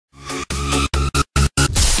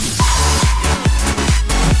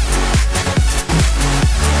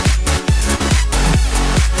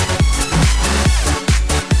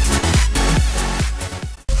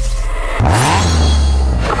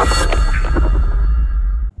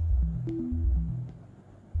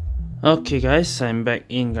Okay guys, I'm back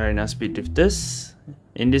in Garena Speed Drifters.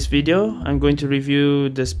 In this video, I'm going to review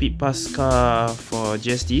the Speed Pass car for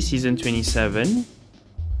GSD Season 27.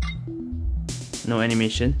 No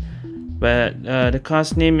animation. But the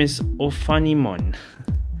car's name is Ofanimon.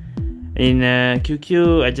 In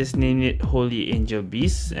QQ, I just named it Holy Angel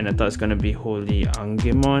Beast, and I thought it's gonna be Holy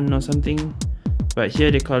Angemon or something. But here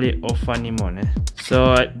they call it Ofanimon.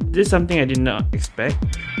 So this is something I did not expect.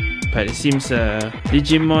 But it seems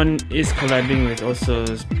Digimon is collabing with also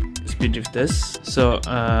Speed Drifters. So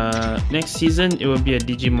next season it will be a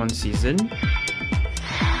Digimon season.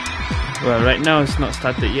 Well, right now it's not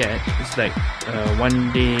started yet. It's like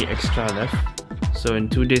 1 day extra left. So in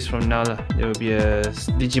 2 days from now there will be a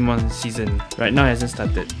Digimon season. Right now it hasn't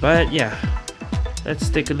started. But yeah, let's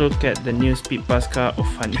take a look at the new Speed Pass car of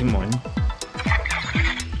Ofanimon.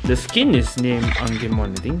 The skin is named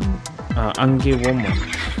Angemon, I think. Angewomon.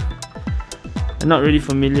 I'm not really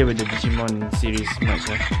familiar with the Digimon series much.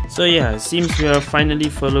 So yeah, it seems we are finally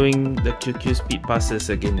following the QQ Speed Passes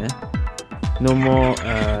again. No more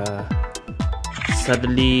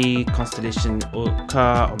suddenly Constellation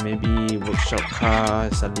car or maybe Workshop car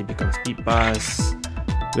suddenly becomes Speed Pass.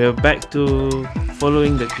 We're back to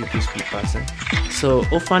following the QQ Speed Pass. So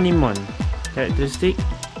Ofanimon characteristic: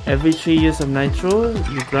 every 3 years of Nitro,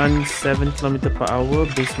 you run 7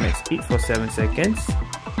 km/h base max speed for 7 seconds.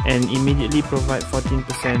 And immediately provide 14%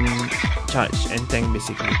 charge and tank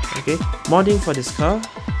basically. Okay, modding for this car: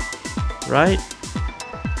 right,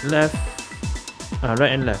 left, right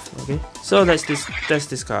and left. Okay, so let's test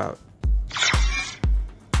this car out.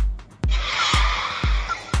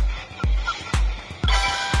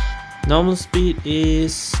 Normal speed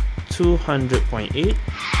is 200.8,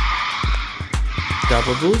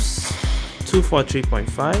 double boost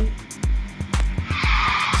 243.5,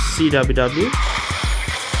 CWW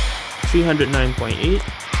 309.8,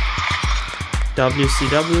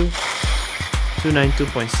 WCW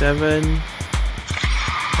 292.7,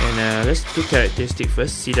 and let's do characteristic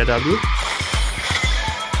first. CWW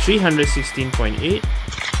 316.8,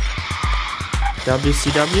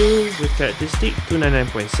 WCW with characteristic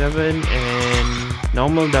 299.7, and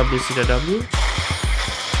normal WCW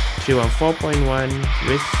 314.1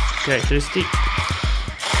 with characteristic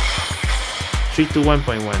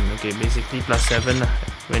 321.1. okay, basically plus 7 lah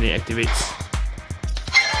when it activates.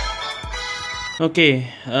 Okay,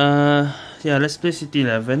 yeah, let's play City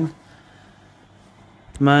 11.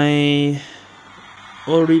 My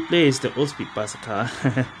old replay is the old Speed Pass car.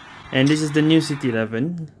 And this is the new City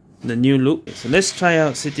 11, the new look. So let's try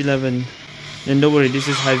out City 11. And don't worry, this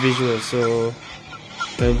is high visual, so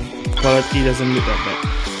the quality doesn't look that bad.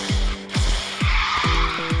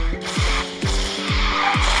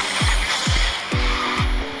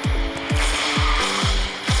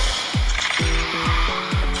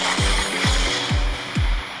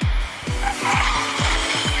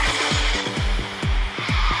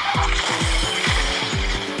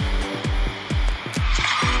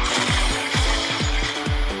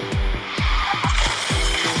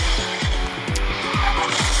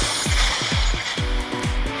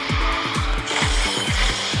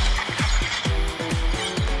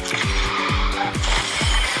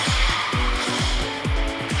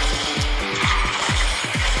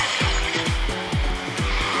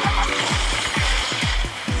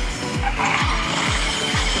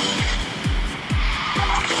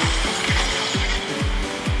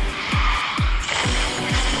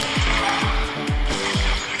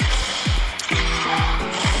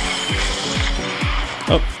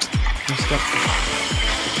 Oh, messed up.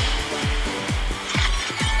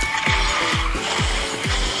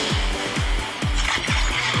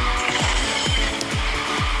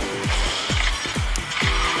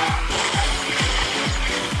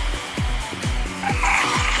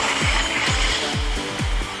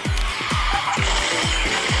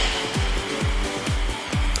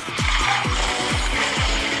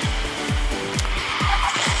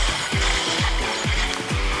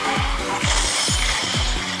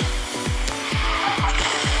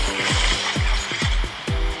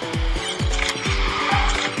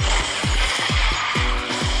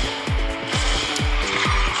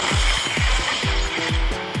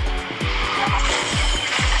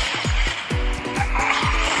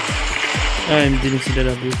 I didn't see the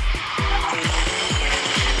W.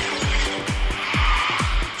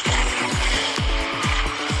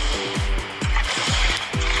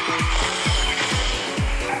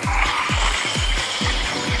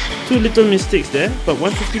 Two little mistakes there, but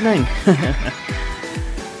 159.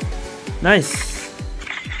 Nice.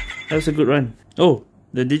 That was a good run. Oh,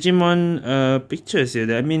 the Digimon pictures here.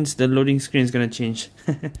 That means the loading screen is gonna change.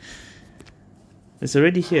 It's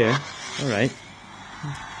already here. Alright.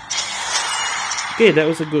 Okay, that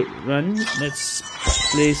was a good run. Let's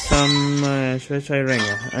play some... should I try rank?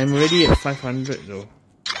 I'm already at 500 though.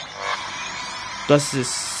 Plus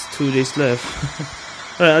it's 2 days left.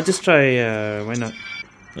 Alright, I'll just try, why not?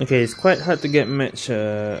 Okay, it's quite hard to get match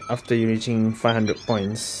after you reaching 500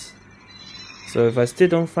 points. So if I still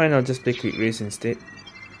don't find, I'll just play quick race instead.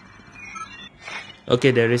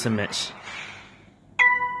 Okay, there is a match.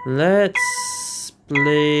 Let's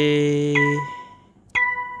play...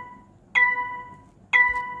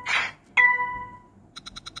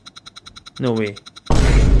 No way.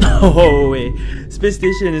 No way. Space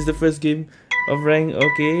Station is the first game of rank.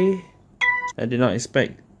 Okay. I did not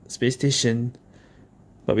expect Space Station.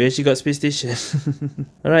 But we actually got Space Station.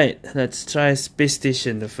 Alright, let's try Space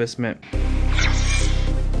Station, the first map.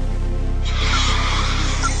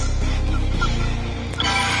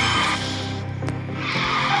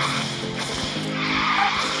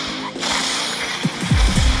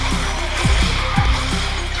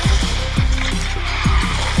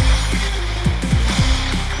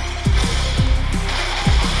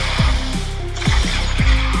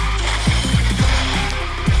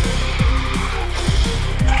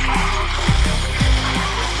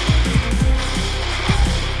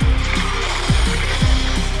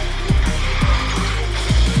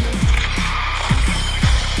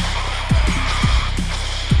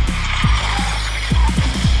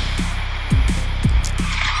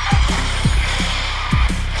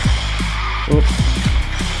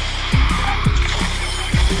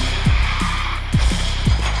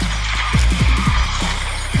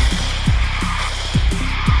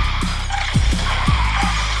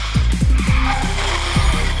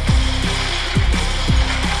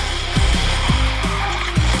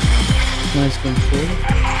 Nice control.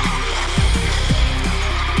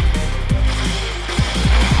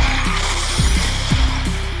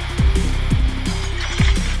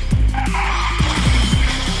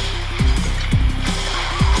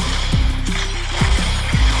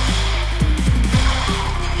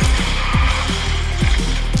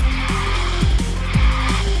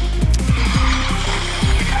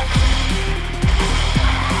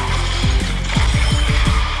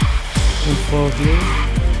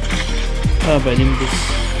 Ah, but Nimbus.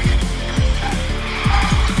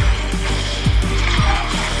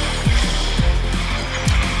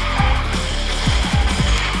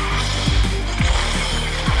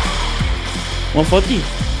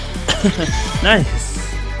 $140. Nice.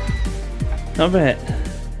 Not bad.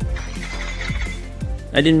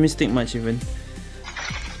 I didn't mistake much even.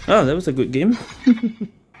 Oh, that was a good game.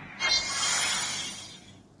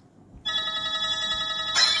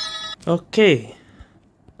 Okay.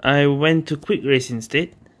 I went to quick race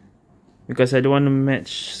instead because I don't want to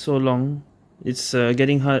match so long. It's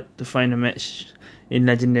getting hard to find a match in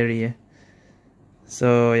legendary. Yeah?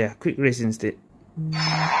 So yeah, quick race instead.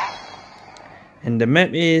 And the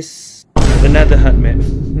map is another hard map.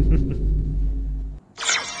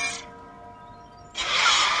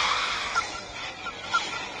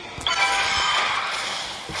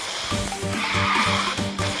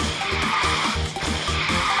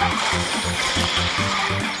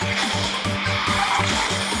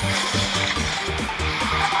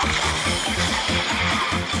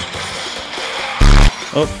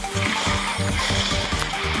 Oh.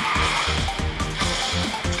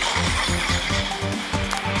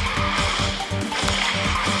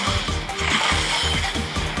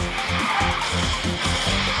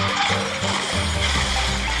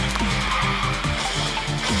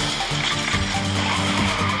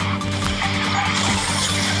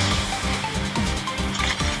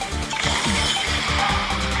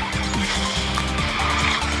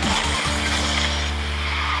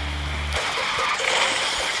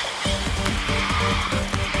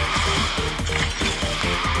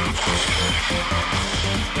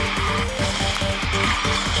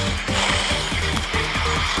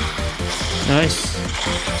 Nice.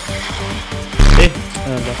 Dah.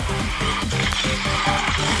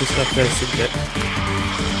 Just after I sit that.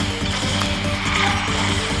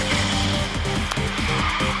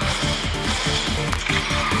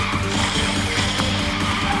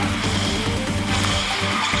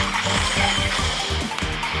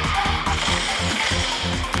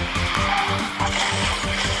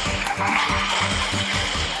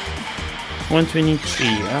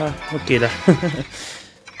 $123. Ah, okay lah.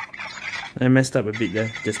 I messed up a bit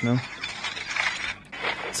there just now.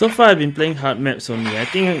 So far I've been playing hard maps only. I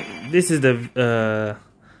think this is the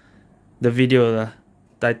video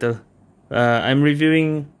title. I'm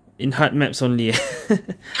reviewing in hard maps only.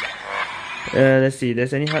 Let's see,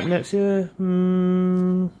 there's any hard maps here?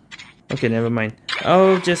 Okay, never mind.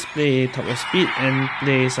 I'll just play Top of Speed and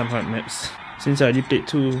play some hard maps. Since I already played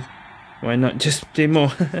 2, why not just play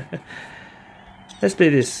more? Let's play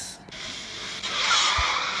this.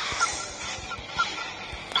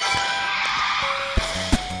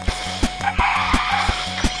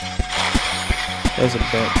 That was a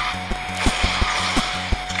bad.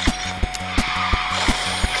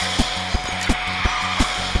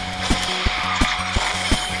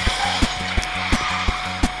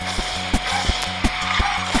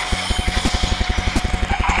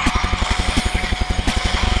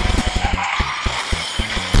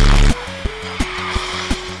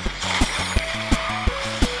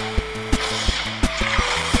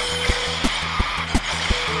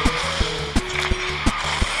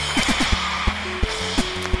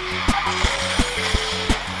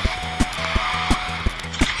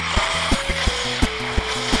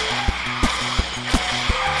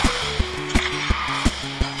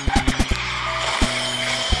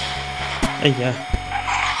 Yeah.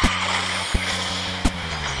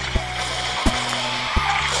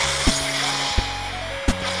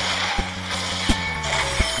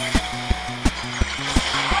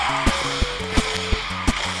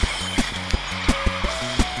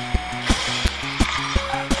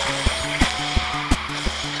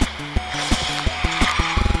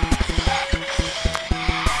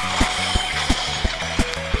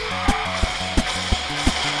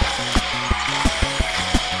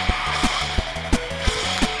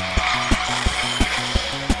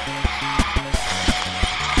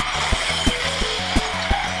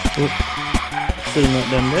 Still not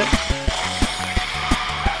done that.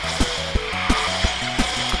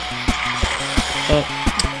 Oh,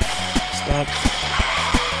 stop.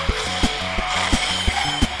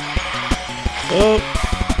 Oh.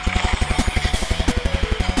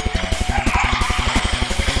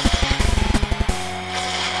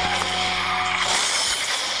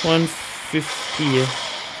 $150.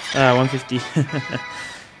 150.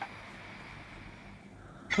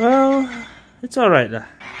 Well, it's alright lah.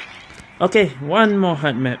 Okay, one more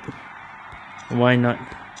hard map. Why not?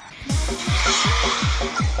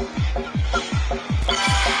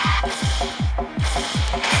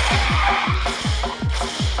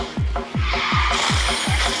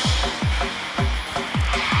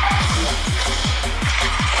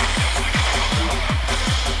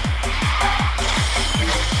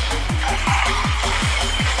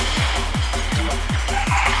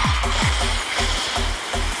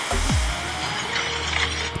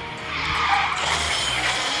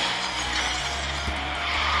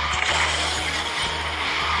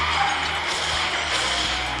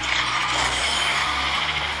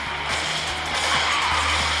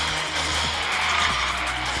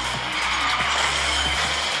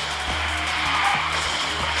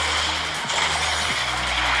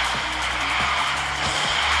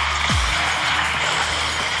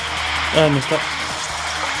 I messed up.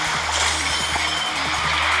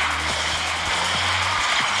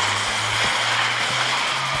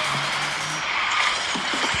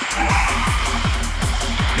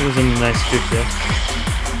 It was a nice strip there.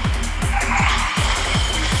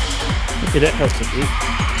 Okay, that helps a bit.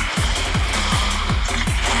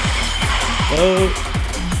 Oh.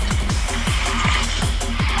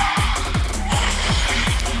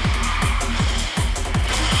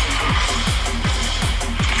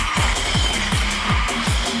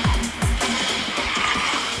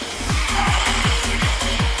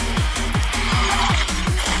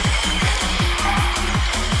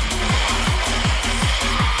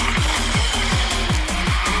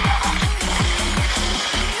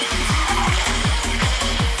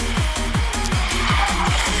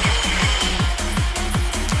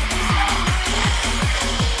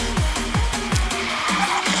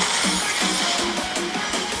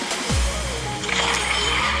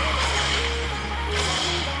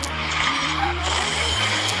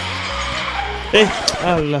 Hey,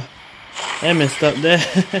 Allah, I messed up there.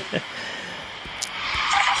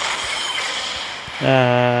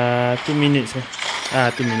 2 minutes.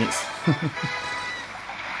 2 minutes.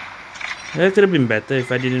 That could have been better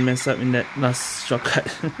if I didn't mess up in that last shortcut.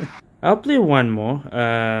 I'll play one more.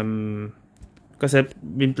 Because I've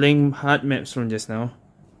been playing hard maps from just now,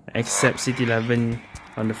 except City 11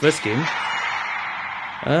 on the first game.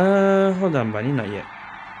 Hold on, Bunny, not yet.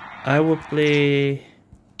 I will play.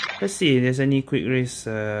 Let's see if there's any quick race.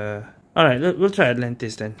 Alright, we'll try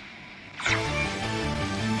Atlantis then.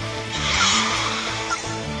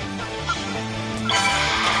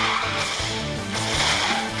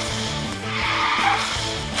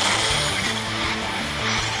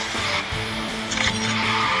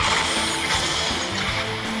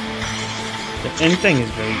 The end tank is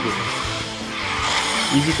very good.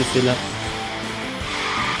 easy to fill up.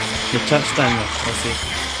 The charge time, I'll say.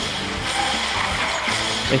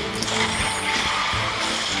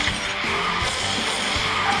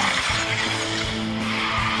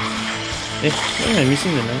 Why am I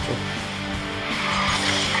missing the nitro?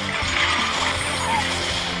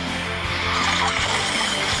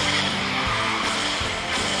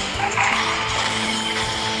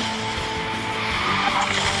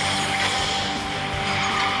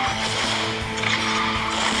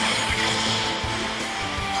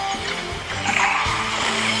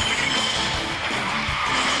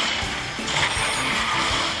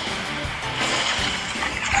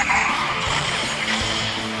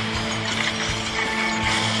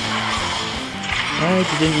 I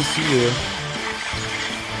didn't see you.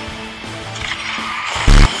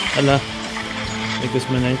 Alah, there goes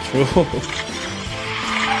my nitro.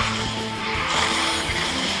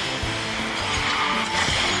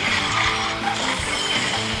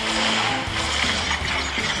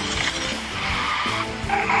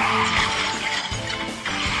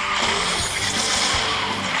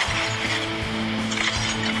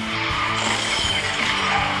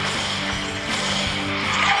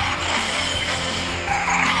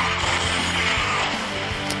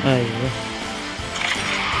 Ayo.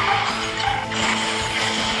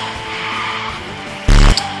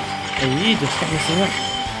 Hey, just stop messing up.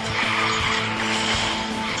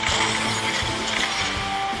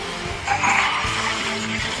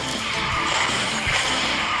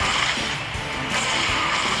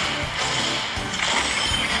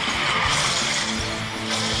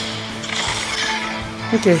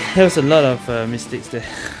 Okay, there was a lot of mistakes there.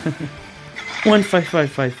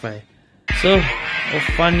 15555. So,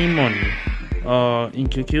 Ofanimon, or in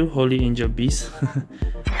QQ, Holy Angel Beast,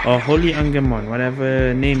 or Holy Angemon,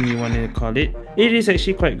 whatever name you want to call it. It is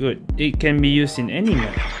actually quite good. It can be used in any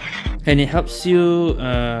map, and it helps you.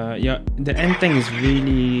 The end tank is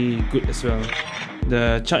really good as well.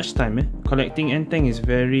 The charge time, collecting end tank is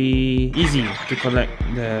very easy to collect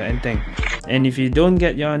the end tank. And if you don't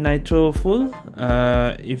get your nitro full,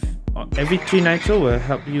 if every 3 nitro will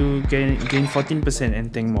help you gain 14%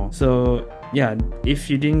 end tank more. So yeah, if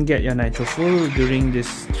you didn't get your nitro full during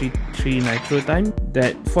this 3 nitro time,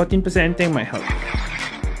 that 14% end tank might help.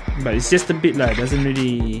 But it's just a bit lah, doesn't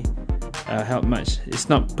really help much. It's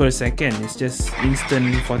not per second, it's just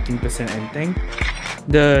instant 14% end tank.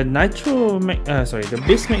 The nitro, the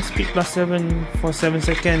base max speed plus 7 for 7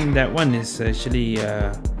 seconds, that one is actually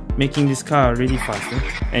making this car really fast,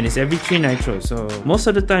 and it's every 3 nitro, so most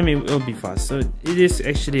of the time it will be fast. So it is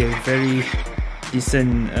actually a very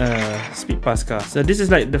decent speed pass car. So this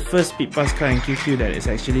is like the first speed pass car in QQ that is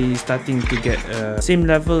actually starting to get same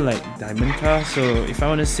level like diamond car. So if I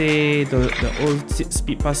want to say the old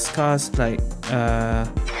speed pass cars like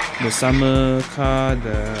the summer car,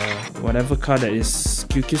 the whatever car that is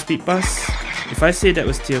QQ speed pass, if I say that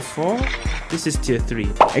was tier 4, this is tier 3.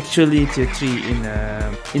 Actually tier 3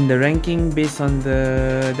 in the ranking based on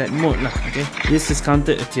that mode lah. Okay, this is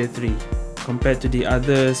counted a tier 3. Compared to the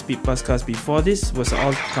other speed pass cars before, this was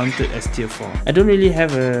all counted as tier 4. I don't really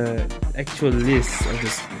have a actual list of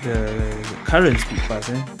the current speed pass,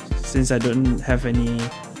 since I don't have any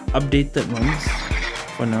updated ones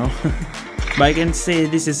for now. But I can say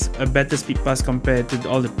this is a better speed pass compared to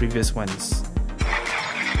all the previous ones,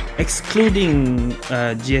 excluding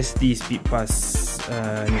GSD speed pass.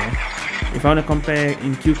 If I want to compare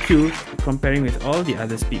in QQ, comparing with all the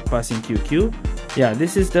other speed pass in QQ, yeah,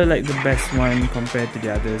 this is the best one compared to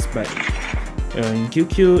the others. But in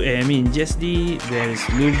QQ, I mean GSD, there is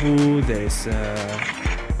Lubu, there is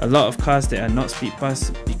a lot of cars that are not speed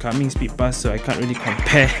pass becoming speed pass, so I can't really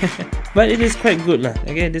compare. But it is quite good lah.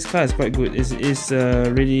 Again, this car is quite good. It's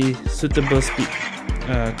a really suitable speed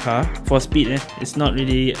car for speed. It's not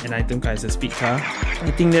really an item car, it's a speed car.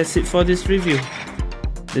 I think that's it for this review.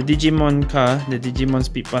 The Digimon car, the Digimon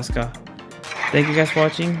speed pass car. Thank you guys for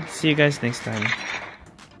watching. See you guys next time.